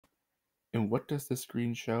And what does the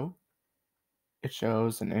screen show? It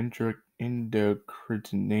shows an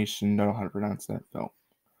indoctrination, I don't know how to pronounce that film.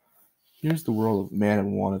 Here's the world of man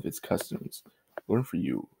and one of its customs. Learn for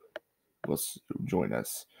you. Let's join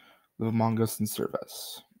us. Live among us and serve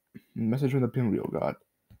us. Message from the Pinwheel God.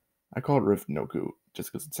 I call it Rifnoku,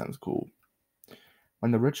 just because it sounds cool.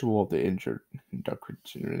 When the ritual of the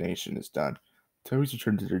indoctrination is done, toys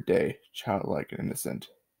return to their day, childlike and innocent.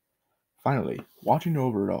 Finally, watching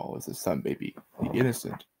over it all is the sun baby, the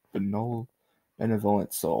innocent,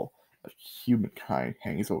 benevolent soul of humankind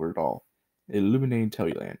hangs over it all, illuminating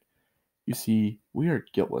Teleland. You see, we are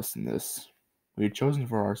guiltless in this. We had chosen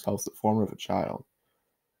for ourselves the form of a child,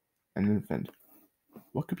 an infant.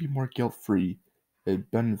 What could be more guilt-free and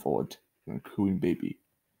benevolent than a cooing baby?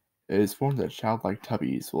 It is formed that childlike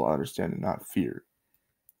tubbies will understand and not fear.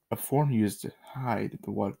 A form used to hide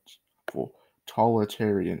the watchful,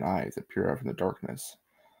 totalitarian eyes that peer out from the darkness.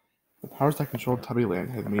 The powers that control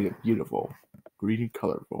Tubbyland have made it beautiful, green and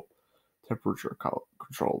colorful, temperature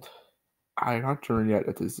controlled. I am not sure yet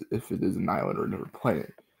if it is an island or another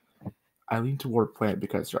planet. I lean toward planet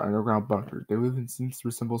because their underground bunker they live in seems to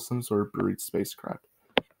resemble some sort of buried spacecraft.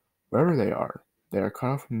 Wherever they are cut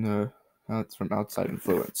off from outside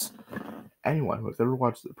influence. Anyone who has ever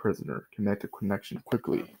watched The Prisoner can make the connection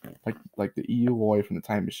quickly, like the EU boy from the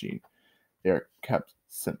Time Machine. They are kept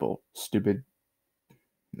simple, stupid,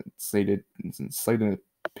 slated in a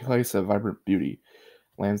place of vibrant beauty,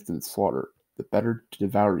 lambs to the slaughter, the better to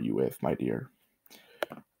devour you with, my dear.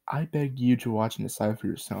 I beg you to watch and decide for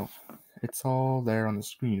yourself. It's all there on the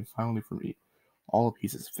screen, finally for me. All the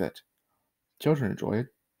pieces fit. Children enjoy it,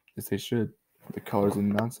 as they should. The colors and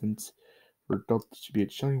nonsense for adults should be a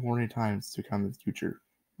chilling warning of times to come in the future.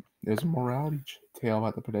 There's a morality tale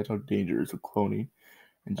about the potential dangers of cloning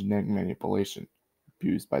and genetic manipulation,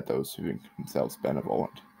 abused by those who think themselves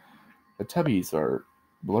benevolent. The Tubbies are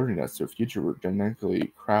alerting us to a future where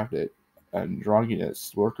genetically crafted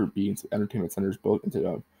androgynous worker beings with entertainment centers built into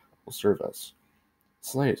them will serve us.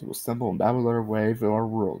 Slaves will stumble and babble their way through our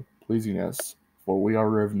world, pleasing us, for we are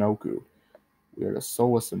Revnoku. We are the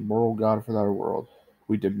soulless and moral god for our world.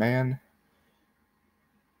 We demand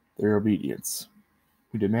their obedience.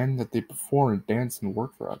 We demand that they perform and dance and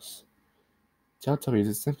work for us. Teletubbies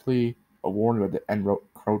is simply a warning of the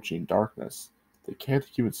encroaching darkness, the chaotic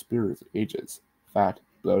human spirit that ages, fat,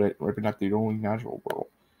 bloated, and ripping out the only natural world.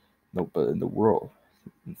 No, but in the world,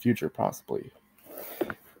 in the future possibly.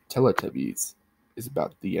 Teletubbies is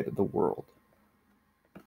about the end of the world.